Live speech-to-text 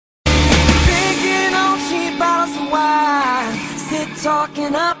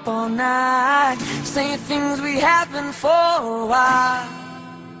talking up all night, saying things we haven't for a while.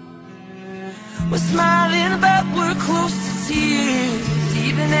 We're smiling but we're close to tears,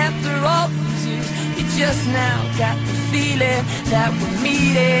 even after all these years. You just now got the feeling that we're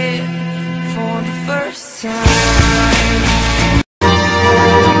meeting for the first time.